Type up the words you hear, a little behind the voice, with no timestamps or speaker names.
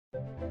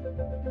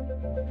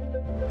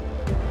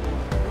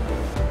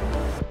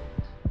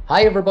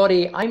Hi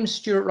everybody, I'm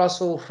Stuart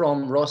Russell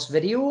from Ross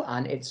Video,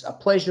 and it's a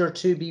pleasure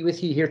to be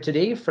with you here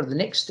today for the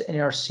next in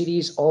our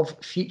series of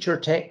Future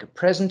Tech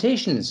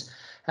presentations.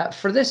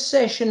 For this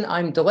session,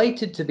 I'm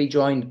delighted to be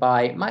joined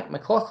by Mack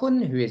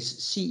McLaughlin, who is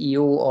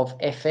CEO of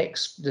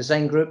FX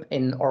Design Group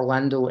in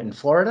Orlando in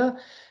Florida.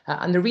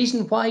 And the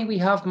reason why we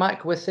have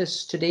Mack with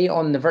us today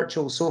on the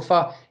virtual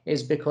sofa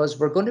is because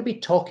we're going to be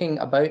talking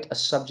about a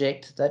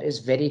subject that is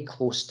very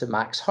close to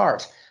Mack's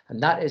heart,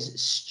 and that is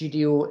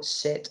studio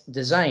set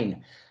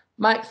design.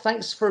 Mack,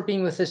 thanks for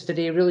being with us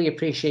today. Really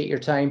appreciate your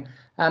time.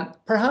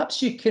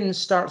 Perhaps you can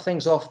start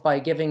things off by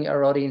giving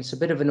our audience a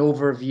bit of an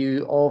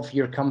overview of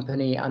your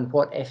company and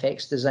what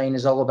FX Design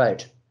is all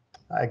about.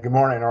 Hi, good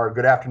morning or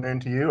good afternoon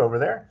to you over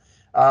there.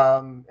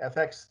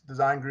 FX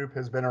Design Group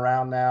has been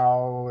around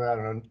now, I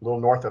don't know, a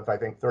little north of, I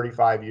think,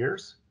 35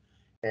 years.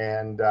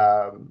 And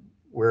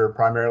we're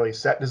primarily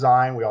set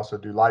design. We also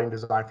do lighting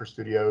design for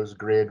studios,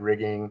 grid,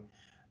 rigging.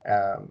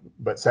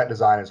 But set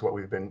design is what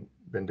we've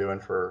been doing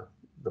for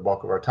the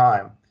bulk of our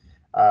time.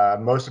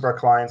 Most of our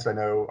clients I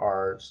know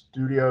are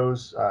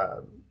studios,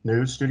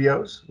 news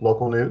studios,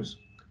 local news.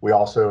 We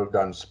also have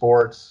done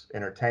sports,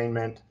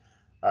 entertainment,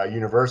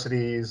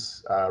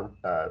 universities,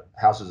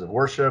 houses of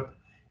worship.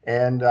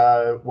 And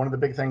one of the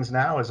big things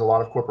now is a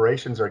lot of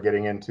corporations are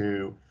getting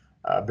into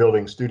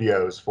building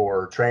studios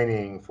for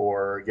training,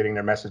 for getting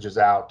their messages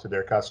out to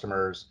their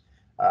customers.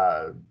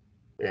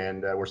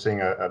 And we're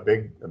seeing a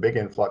big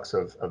influx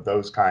of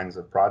those kinds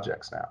of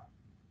projects now.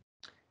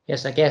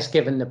 Yes, I guess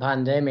given the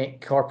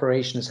pandemic,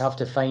 corporations have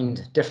to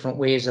find different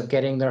ways of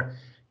getting their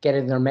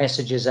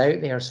messages out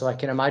there. So I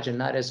can imagine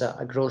that is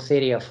a growth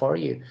area for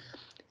you.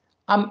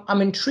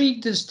 I'm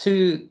intrigued as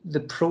to the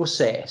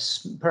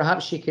process.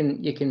 Perhaps you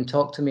can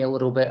talk to me a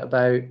little bit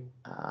about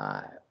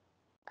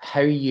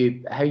how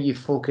you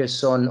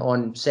focus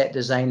on set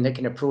design, the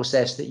kind of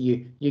process that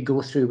you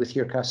go through with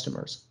your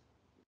customers.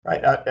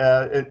 Right.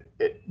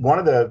 One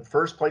of the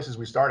first places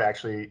we start,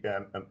 actually,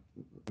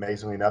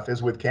 amazingly enough,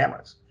 is with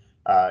cameras.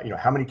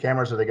 How many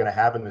cameras are they going to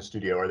have in the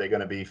studio? Are they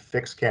going to be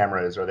fixed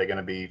cameras? Are they going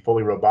to be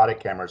fully robotic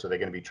cameras? Are they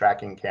going to be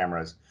tracking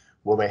cameras?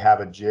 Will they have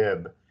a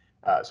jib?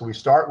 So we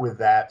start with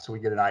that so we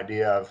get an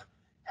idea of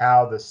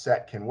how the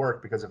set can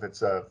work, because if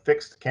it's a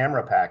fixed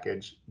camera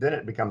package, then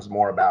it becomes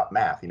more about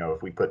math.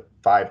 If we put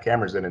 5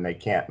 cameras in and they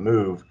can't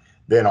move,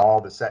 then all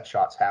the set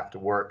shots have to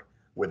work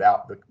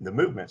without the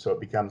movement. So it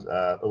becomes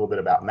a little bit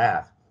about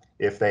math.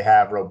 If they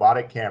have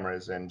robotic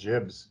cameras and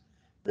jibs,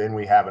 then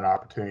we have an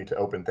opportunity to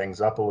open things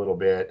up a little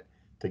bit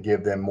to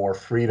give them more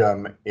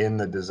freedom in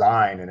the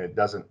design, and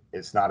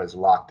it's not as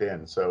locked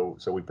in. So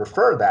we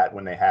prefer that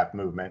when they have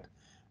movement,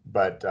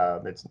 but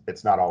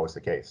it's not always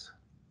the case.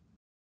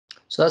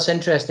 So that's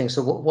interesting.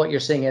 So what you're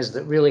saying is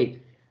that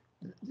really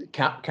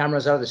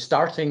cameras are the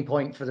starting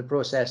point for the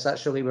process.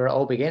 That's really where it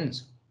all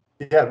begins.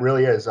 Yeah, it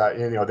really is.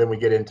 Then we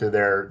get into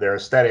their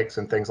aesthetics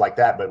and things like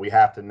that, but we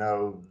have to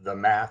know the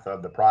math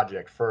of the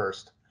project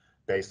first,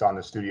 based on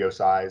the studio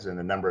size and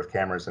the number of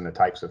cameras and the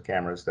types of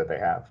cameras that they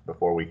have,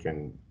 before we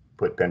can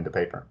put pen to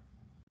paper.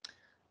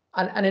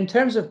 And in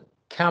terms of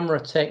camera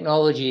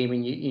technology, I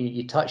mean,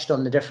 you touched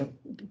on the different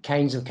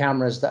kinds of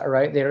cameras that are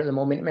out there at the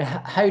moment. I mean,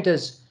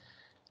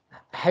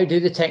 how do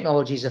the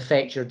technologies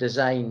affect your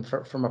design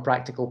from a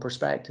practical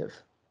perspective?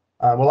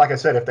 Well, like I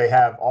said, if they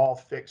have all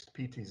fixed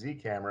PTZ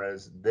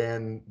cameras,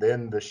 then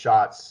the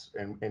shots,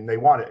 and they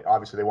want it,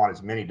 obviously they want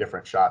as many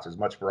different shots, as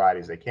much variety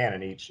as they can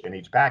in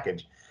each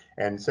package.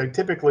 And so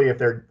typically, if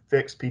they're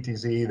fixed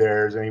PTZ,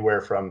 there's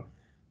anywhere from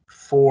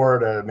 4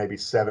 to maybe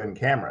 7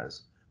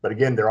 cameras. But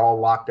again, they're all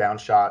lockdown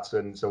shots,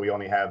 and so we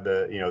only have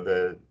the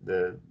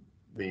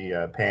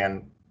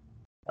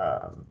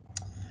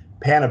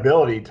pan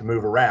ability to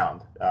move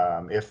around.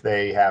 If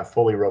they have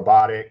fully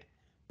robotic,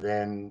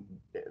 then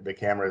the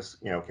cameras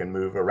can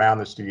move around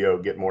the studio,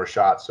 get more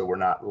shots, so we're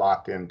not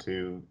locked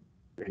into.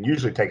 It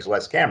usually takes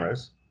less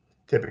cameras.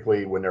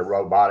 Typically, when they're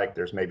robotic,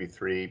 there's maybe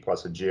 3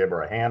 plus a jib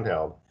or a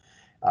handheld.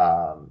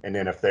 And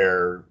then if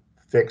they're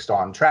fixed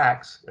on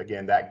tracks,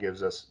 again, that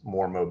gives us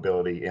more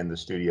mobility in the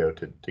studio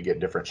to get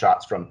different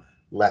shots from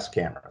less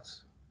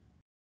cameras.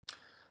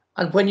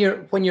 And when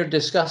you're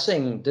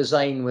discussing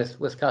design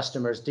with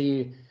customers,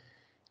 do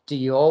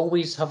you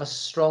always have a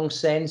strong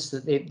sense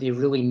that they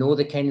really know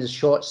the kinds of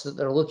shots that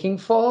they're looking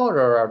for,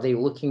 or are they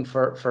looking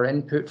for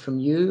input from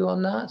you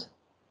on that?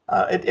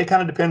 It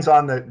kind of depends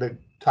on the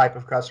type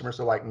of customer.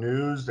 So like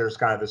news, there's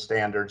kind of the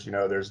standards,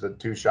 there's the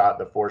 2-shot,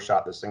 the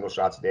 4-shot, the single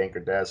shots, the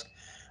anchor desk,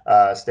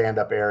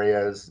 stand-up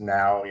areas.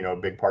 Now, a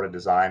big part of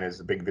design is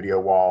the big video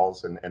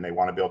walls, and they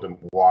want to be able to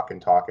walk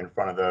and talk in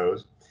front of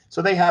those.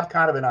 So they have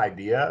kind of an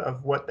idea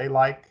of what they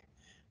like.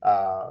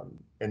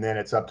 And then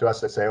it's up to us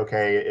to say,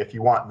 okay, if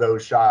you want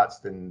those shots,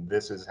 then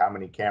this is how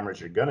many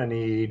cameras you're going to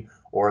need,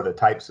 or the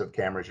types of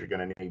cameras you're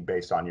going to need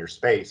based on your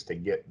space to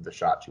get the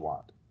shots you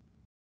want.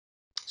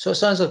 So it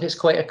sounds like it's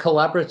quite a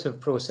collaborative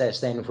process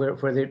then, where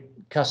the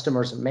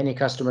customers, many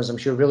customers, I'm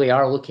sure, really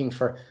are looking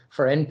for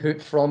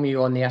input from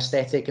you on the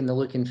aesthetic and the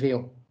look and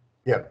feel.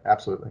 Yeah,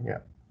 absolutely. Yeah.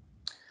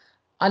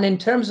 And in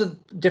terms of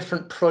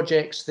different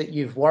projects that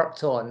you've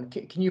worked on,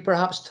 can you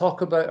perhaps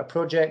talk about a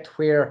project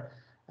where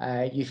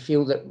you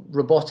feel that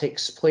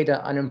robotics played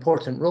an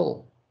important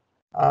role?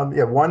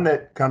 Yeah, one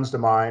that comes to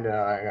mind,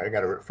 I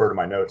got to refer to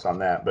my notes on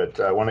that,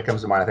 but one that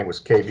comes to mind I think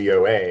was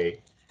KVOA,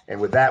 and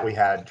with that we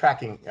had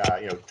tracking,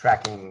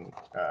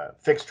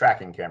 fixed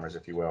tracking cameras,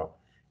 if you will,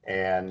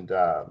 and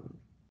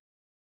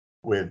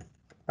with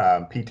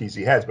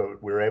PTZ heads,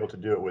 but we were able to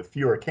do it with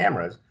fewer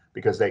cameras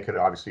because they could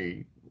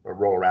obviously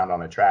roll around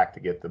on a track to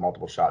get the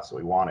multiple shots that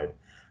we wanted.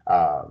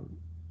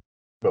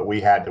 But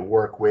we had to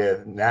work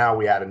with, now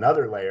we add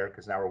another layer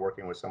because now we're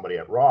working with somebody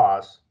at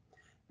Ross.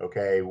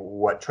 Okay,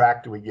 what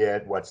track do we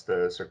get? What's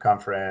the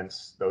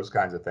circumference? Those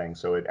kinds of things.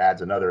 So it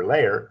adds another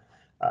layer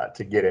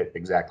to get it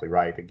exactly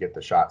right, to get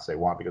the shots they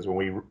want. Because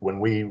when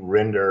we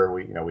render,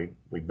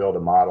 we build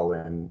a model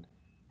in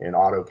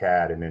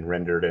AutoCAD and then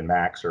rendered in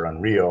Max or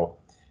Unreal.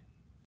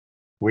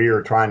 We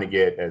are trying to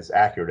get as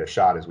accurate a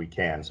shot as we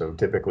can. So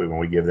typically when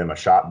we give them a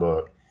shot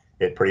book,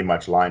 it pretty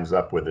much lines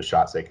up with the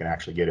shots they can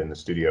actually get in the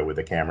studio with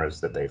the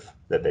cameras that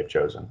they've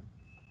chosen.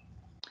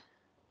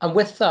 And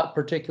with that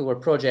particular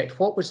project,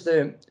 what was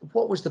the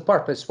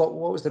purpose? What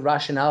was the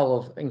rationale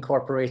of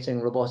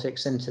incorporating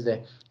robotics into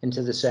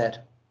the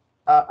set?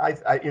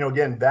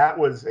 Again, that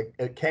was,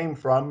 it came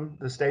from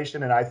the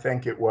station, and I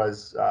think it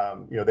was,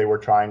 they were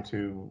trying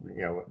to,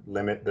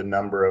 limit the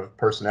number of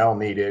personnel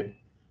needed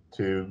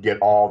to get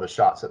all the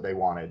shots that they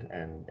wanted,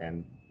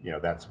 and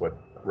that's what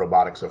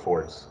robotics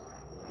affords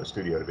the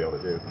studio to be able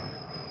to do.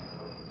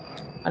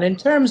 And in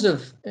terms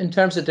of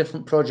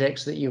different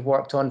projects that you've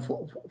worked on,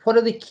 what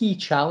are the key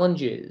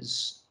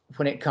challenges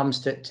when it comes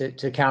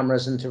to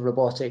cameras and to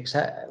robotics?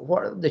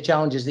 What are the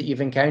challenges that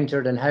you've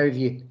encountered, and how have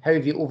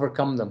you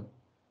overcome them?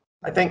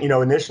 I think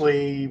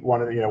initially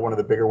one of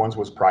the bigger ones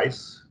was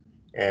price,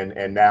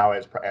 and now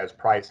as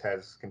price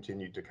has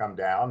continued to come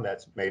down,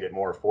 that's made it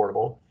more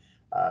affordable.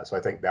 So I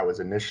think that was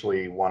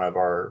initially one of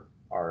our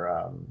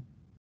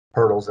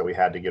hurdles that we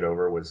had to get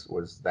over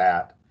was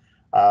that.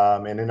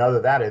 And then other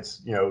than that, it's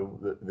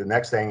the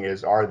next thing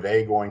is, are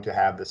they going to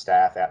have the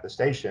staff at the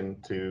station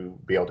to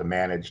be able to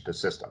manage the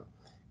system?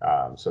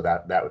 So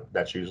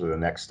that's usually the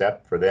next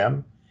step for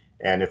them.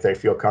 And if they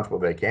feel comfortable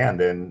they can,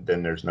 then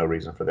there's no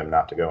reason for them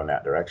not to go in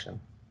that direction.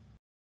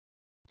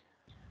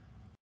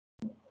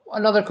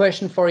 Another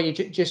question for you,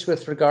 just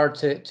with regard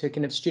to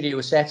kind of studio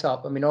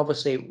setup. I mean,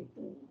 obviously,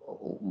 a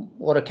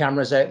lot of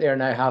cameras out there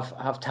now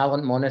have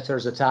talent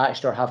monitors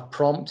attached or have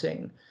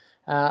prompting.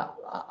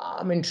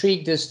 I'm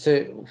intrigued as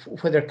to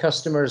whether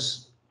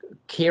customers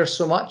care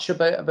so much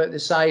about the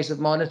size of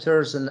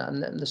monitors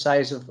and the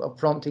size of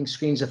prompting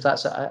screens, if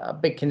that's a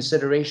big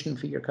consideration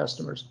for your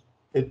customers.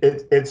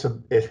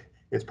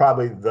 It's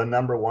probably the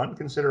number one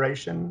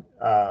consideration,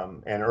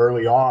 and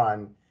early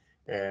on,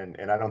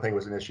 and I don't think it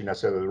was an issue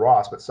necessarily with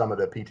Ross, but some of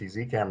the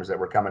PTZ cameras that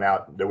were coming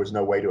out, there was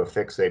no way to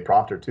affix a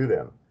prompter to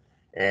them,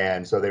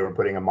 and so they were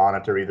putting a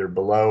monitor either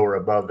below or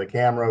above the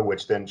camera,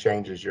 which then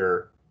changes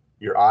your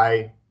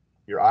eye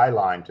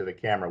line to the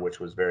camera, which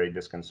was very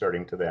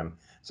disconcerting to them.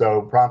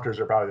 So prompters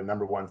are probably the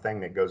number one thing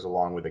that goes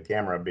along with the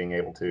camera being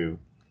able to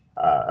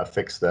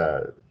affix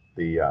that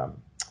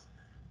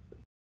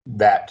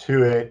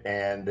to it.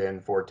 And then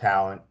for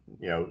talent,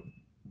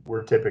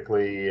 we're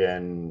typically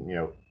in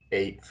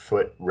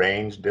 8-foot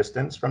range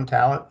distance from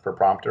talent for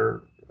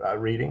prompter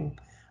reading.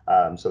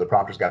 So the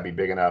prompter's got to be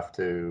big enough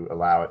to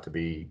allow it to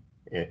be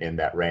in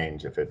that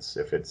range. If it's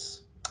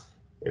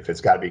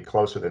got to be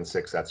closer than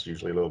 6, that's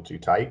usually a little too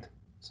tight.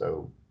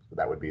 So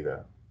that would be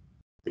the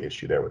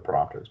issue there with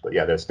prompters. But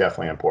yeah, that's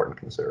definitely an important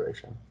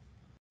consideration.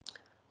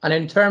 And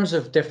in terms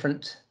of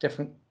different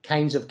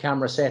kinds of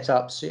camera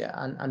setups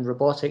and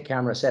robotic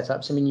camera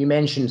setups, I mean, you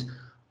mentioned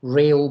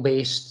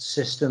rail-based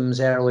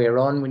systems earlier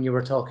on when you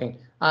were talking.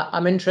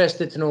 I'm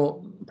interested to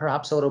know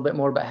perhaps a little bit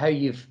more about how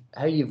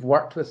you've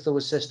worked with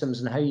those systems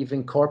and how you've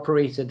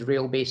incorporated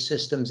rail-based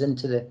systems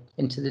into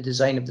the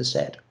design of the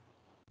set.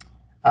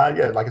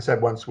 Yeah, like I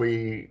said, once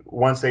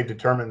they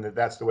determine that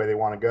that's the way they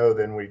want to go,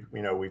 then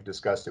we've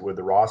discussed it with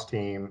the Ross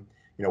team,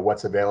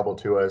 what's available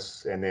to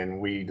us, and then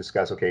we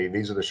discuss, okay,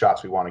 these are the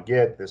shots we want to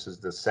get. This is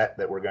the set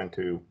that we're going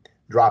to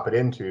drop it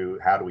into.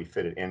 How do we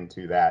fit it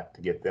into that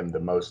to get them the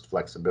most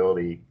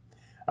flexibility?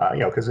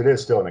 Because it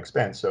is still an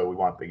expense, so we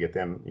want to get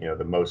them,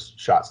 the most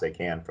shots they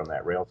can from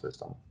that rail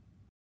system.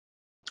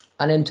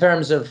 And in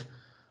terms of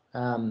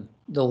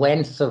the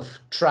length of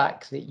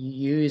track that you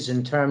use,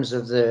 in terms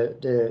of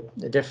the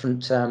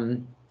different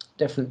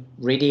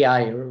radii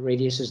or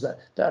radiuses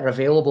that are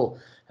available,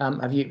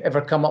 have you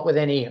ever come up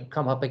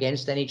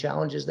against any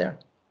challenges there?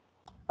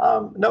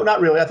 No,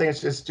 not really. I think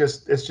it's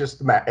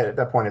just math. At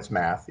that point, it's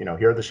math.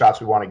 Here are the shots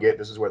we want to get.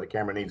 This is where the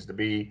camera needs to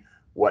be.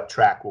 What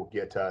track will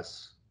get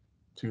us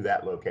to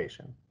that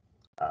location?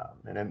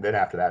 And then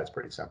after that, it's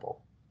pretty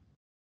simple.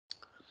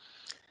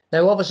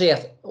 Now, obviously,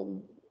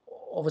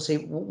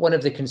 one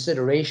of the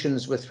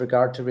considerations with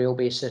regard to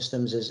rail-based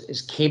systems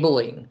is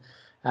cabling.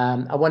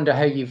 I wonder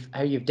how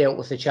you've dealt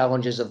with the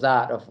challenges of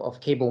that, of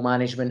cable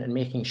management and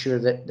making sure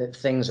that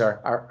things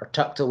are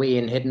tucked away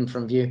and hidden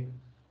from view.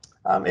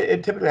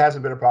 It typically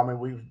hasn't been a problem.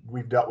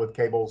 We've dealt with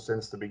cables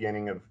since the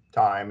beginning of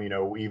time.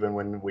 Even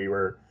when we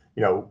were,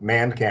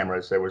 manned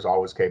cameras, there was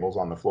always cables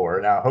on the floor.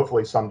 Now,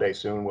 hopefully someday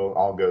soon we'll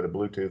all go to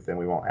Bluetooth and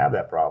we won't have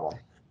that problem.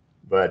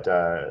 But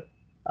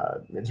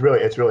it's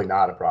really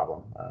not a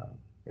problem.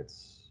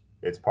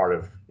 It's part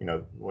of,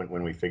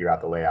 when we figure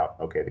out the layout.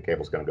 Okay, the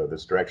cable's going to go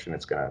this direction.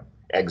 It's going to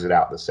exit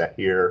out the set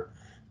here.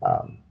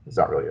 It's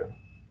not really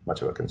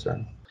much of a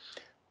concern.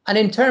 And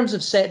in terms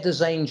of set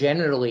design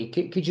generally,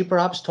 could you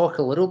perhaps talk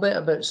a little bit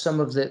about some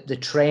of the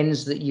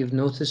trends that you've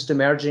noticed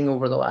emerging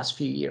over the last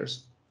few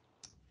years?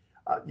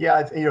 Yeah,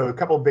 a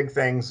couple of big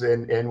things,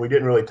 and we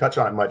didn't really touch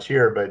on it much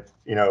here, but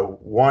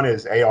one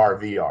is AR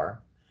VR,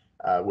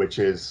 which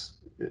is,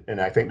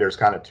 and I think there's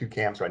kind of two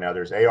camps right now.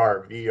 There's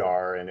AR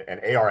VR,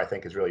 and AR I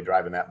think is really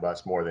driving that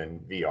bus more than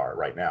VR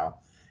right now.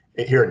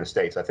 Here in the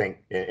States, I think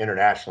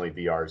internationally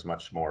VR is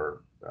much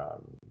more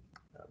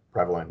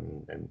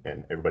prevalent,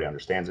 and everybody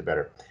understands it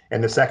better.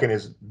 And the second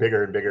is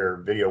bigger and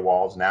bigger video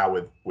walls. Now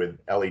with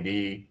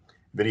LED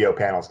video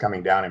panels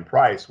coming down in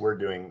price, we're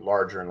doing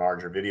larger and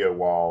larger video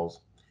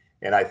walls.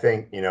 And I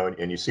think,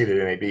 and you see that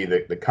in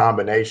NAB, the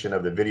combination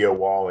of the video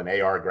wall and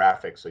AR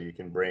graphics, so you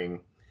can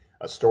bring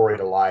a story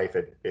to life.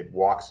 It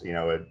walks,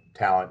 a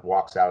talent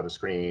walks out of the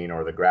screen,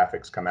 or the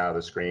graphics come out of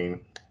the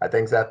screen. I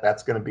think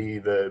that's going to be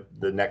the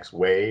next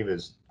wave,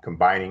 is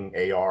combining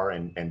AR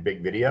and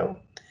big video.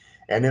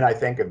 And then I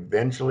think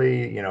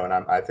eventually,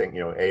 I think,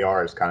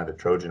 AR is kind of the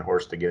Trojan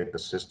horse to get the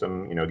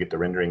system, get the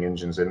rendering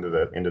engines into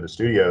the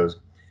studios.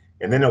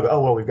 And then they'll go,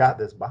 oh, well, we've got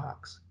this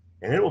box,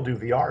 and it will do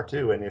VR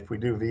too. And if we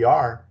do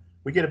VR,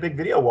 we get a big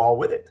video wall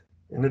with it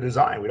in the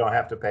design. We don't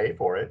have to pay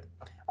for it.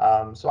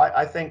 So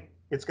I think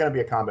it's going to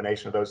be a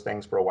combination of those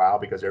things for a while,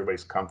 because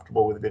everybody's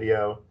comfortable with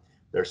video.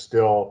 There's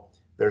still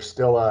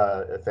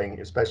a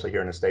thing, especially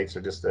here in the States,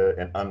 there's just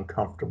an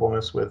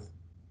uncomfortableness with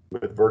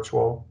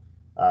virtual.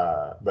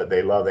 But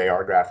they love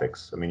AR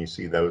graphics. I mean, you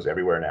see those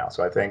everywhere now.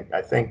 So I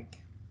think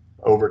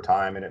over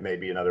time, and it may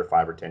be another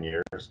 5 or 10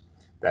 years,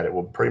 that it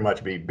will pretty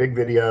much be big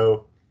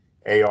video,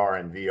 AR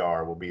and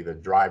VR will be the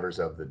drivers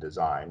of the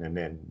design, and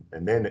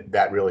then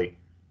that really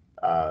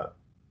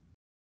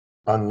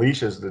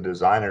unleashes the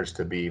designers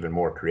to be even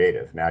more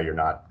creative. Now you're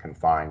not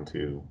confined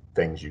to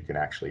things you can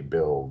actually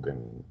build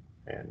and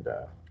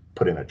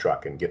put in a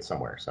truck and get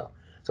somewhere. So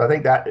I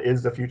think that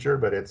is the future,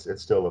 but it's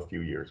still a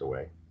few years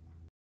away.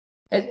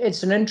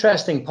 It's an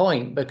interesting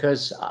point,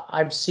 because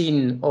I've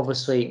seen,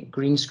 obviously,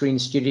 green screen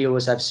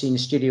studios. I've seen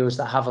studios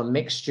that have a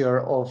mixture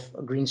of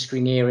a green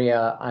screen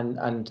area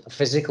and a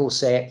physical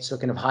set, so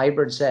kind of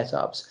hybrid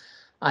setups.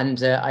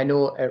 And I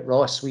know at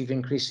Ross, we've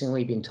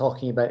increasingly been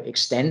talking about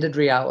extended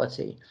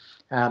reality.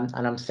 And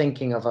I'm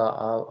thinking of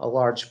a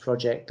large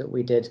project that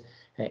we did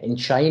in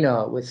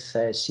China with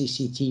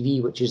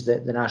CCTV, which is the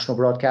national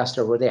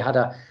broadcaster, where they had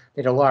a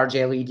large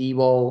LED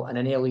wall and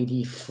an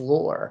LED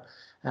floor.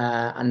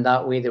 And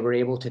that way they were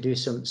able to do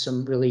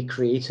some really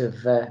creative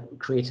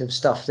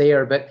stuff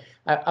there. But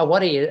I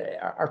worry,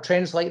 are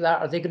trends like that,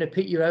 are they going to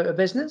put you out of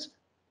business?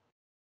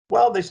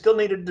 Well, they still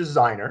need a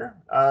designer.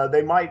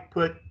 They might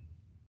put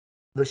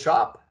the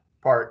shop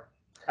part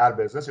out of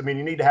business. I mean,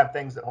 you need to have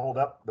things that hold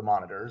up the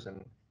monitors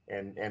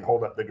and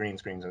hold up the green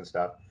screens and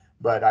stuff.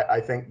 But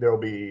I think there'll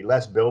be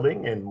less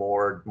building and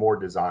more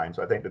design.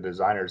 So I think the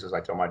designers, as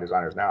I tell my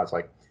designers now, it's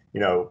like,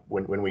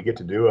 when we get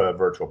to do a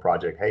virtual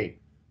project, hey,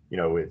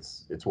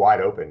 it's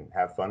wide open.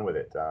 Have fun with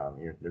it.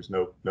 There's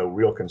no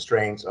real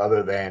constraints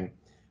other than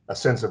a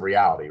sense of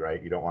reality,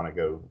 right? You don't want to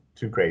go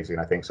too crazy.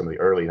 And I think some of the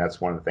early,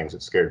 that's one of the things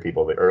that scared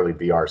people, the early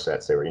VR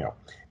sets, they were,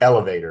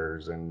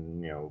 elevators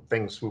and,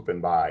 things swooping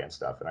by and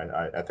stuff. And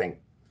I think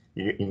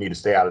you need to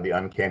stay out of the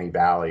uncanny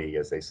valley,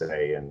 as they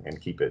say,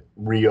 and keep it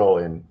real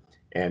and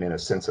in a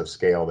sense of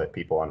scale that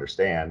people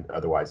understand.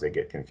 Otherwise they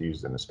get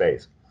confused in the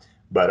space.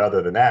 But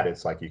other than that,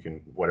 it's like you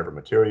can, whatever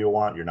material you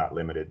want, you're not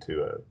limited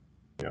to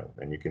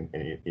and you can,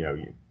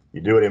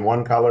 you do it in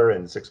one color,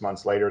 and 6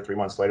 months later, 3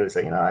 months later, they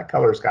say, that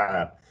color is kind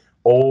of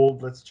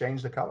old. Let's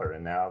change the color.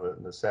 And now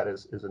the set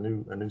is a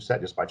new set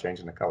just by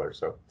changing the color.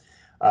 So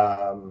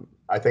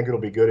I think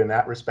it'll be good in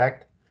that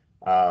respect.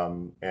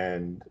 But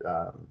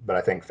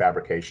I think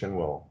fabrication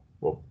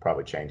will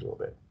probably change a little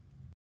bit.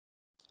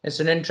 It's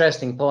an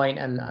interesting point,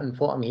 and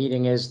what I'm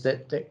hearing is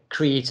that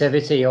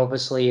creativity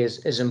obviously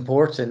is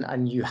important,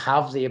 and you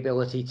have the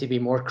ability to be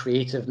more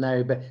creative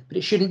now, but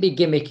it shouldn't be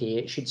gimmicky.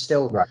 It should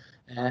still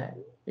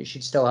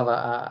have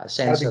a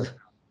sense of.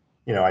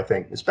 I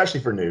think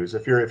especially for news,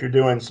 if you're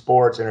doing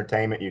sports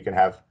entertainment, you can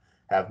have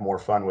more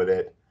fun with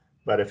it.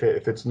 But if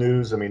it's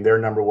news, I mean, their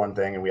number one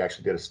thing, and we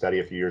actually did a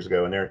study a few years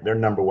ago, and their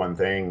number one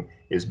thing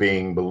is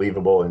being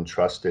believable and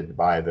trusted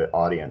by the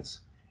audience.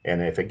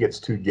 And if it gets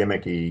too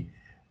gimmicky,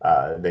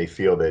 they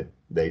feel that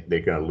they're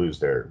going to lose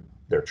their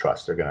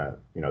trust. They're going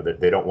to,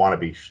 they don't want to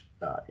be,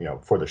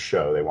 for the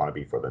show. They want to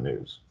be for the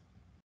news.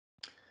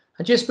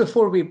 And just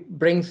before we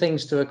bring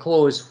things to a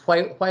close,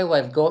 while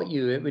I've got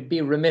you, it would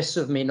be remiss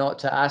of me not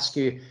to ask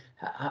you,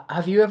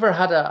 have you ever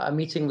had a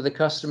meeting with a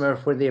customer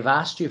where they've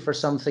asked you for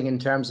something in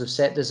terms of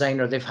set design,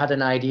 or they've had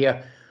an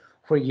idea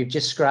where you've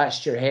just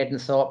scratched your head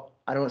and thought,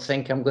 I don't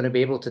think I'm going to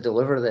be able to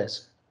deliver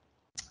this?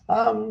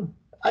 I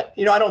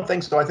don't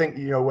think so. I think,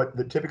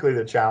 what typically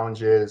the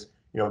challenge is,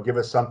 give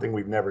us something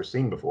we've never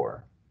seen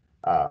before.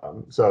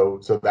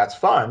 So that's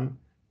fun,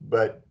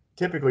 but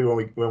typically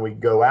when we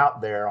go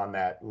out there on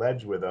that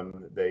ledge with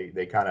them,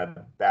 they kind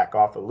of back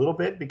off a little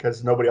bit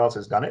because nobody else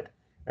has done it.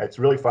 It's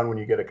really fun when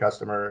you get a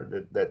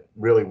customer that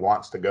really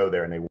wants to go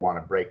there and they want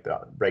to break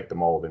the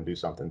mold and do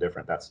something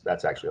different.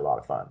 That's actually a lot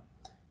of fun.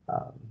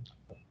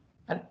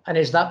 And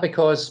is that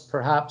because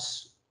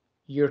perhaps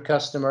your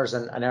customers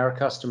and our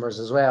customers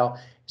as well,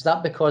 is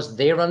that because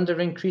they're under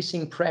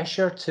increasing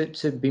pressure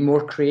to be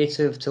more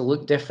creative, to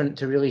look different,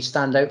 to really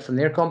stand out from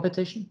their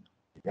competition?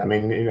 I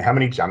mean, I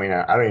don't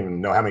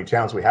even know how many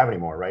channels we have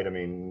anymore, right? I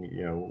mean,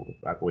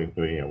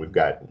 we've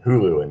got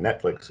Hulu and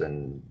Netflix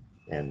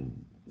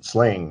and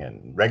Sling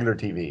and regular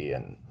TV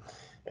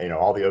and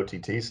all the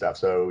OTT stuff.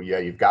 So yeah,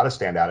 you've got to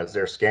stand out as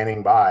they're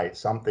scanning by.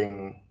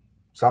 Something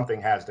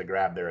has to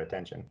grab their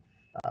attention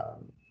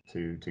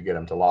to get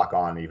them to lock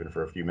on even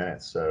for a few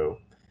minutes. So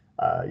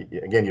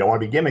again, you don't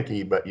want to be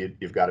gimmicky, but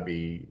you've got to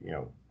be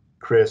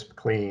crisp,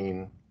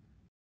 clean,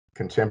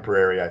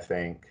 contemporary. I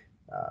think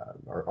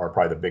are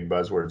probably the big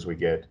buzzwords we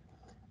get,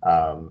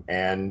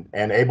 and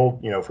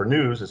able for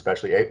news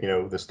especially.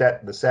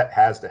 The set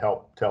has to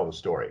help tell the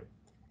story.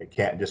 It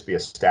can't just be a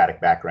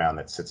static background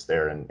that sits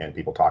there and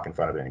people talk in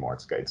front of it anymore.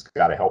 It's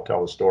got to help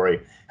tell the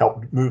story,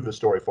 help move the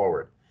story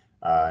forward.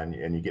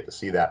 And you get to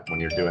see that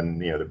when you're doing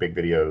the big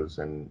videos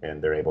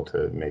and they're able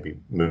to maybe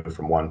move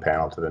from one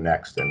panel to the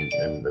next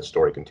and the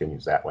story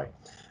continues that way.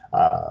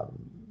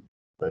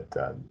 But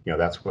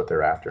that's what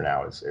they're after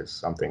now is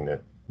something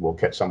that will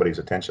catch somebody's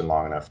attention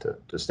long enough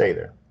to stay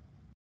there.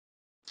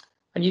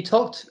 And you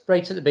talked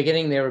right at the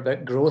beginning there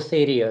about growth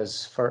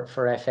areas for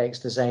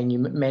FX design. You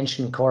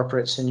mentioned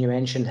corporates and you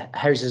mentioned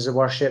houses of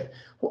worship.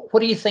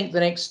 What do you think the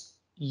next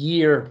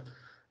year,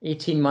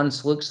 18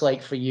 months looks like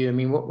for you? I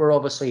mean, we're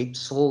obviously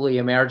slowly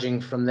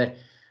emerging from the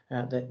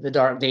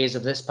dark days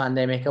of this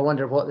pandemic. I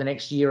wonder what the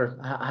next year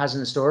has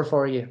in store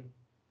for you.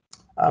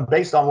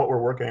 Based on what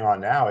we're working on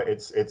now,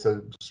 it's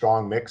a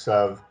strong mix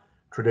of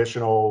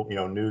traditional,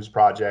 news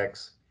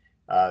projects,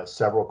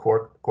 several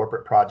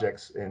corporate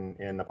projects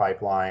in the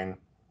pipeline,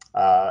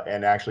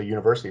 and actually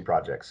university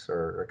projects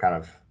are kind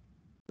of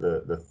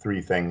the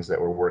three things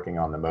that we're working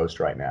on the most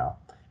right now.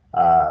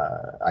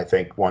 I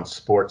think once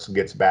sports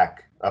gets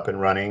back up and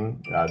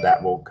running,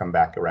 that will come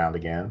back around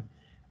again.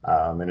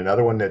 And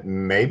another one that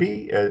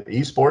maybe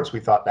esports, we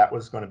thought that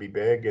was going to be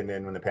big, and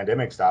then when the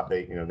pandemic stopped,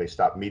 they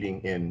stopped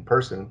meeting in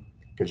person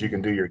because you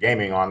can do your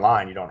gaming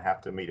online. You don't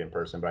have to meet in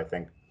person. But I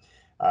think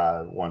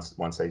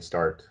once they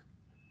start,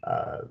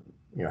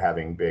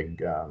 having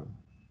big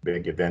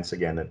events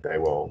again, that they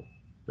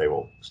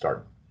will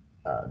start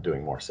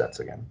doing more sets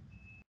again.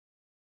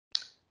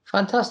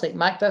 Fantastic,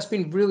 Mac. That's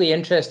been really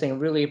interesting.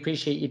 Really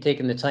appreciate you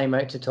taking the time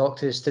out to talk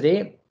to us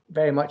today.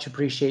 Very much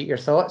appreciate your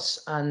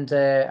thoughts, and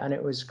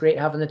it was great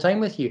having the time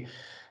with you.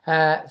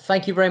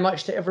 Thank you very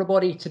much to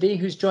everybody today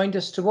who's joined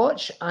us to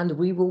watch, and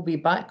we will be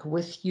back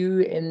with you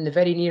in the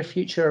very near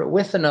future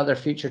with another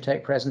Future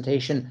Tech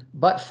presentation.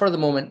 But for the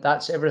moment,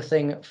 that's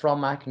everything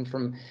from Mac and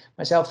from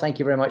myself. Thank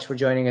you very much for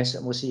joining us,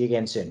 and we'll see you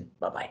again soon.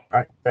 Bye-bye. All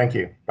right. Thank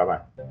you. Bye-bye.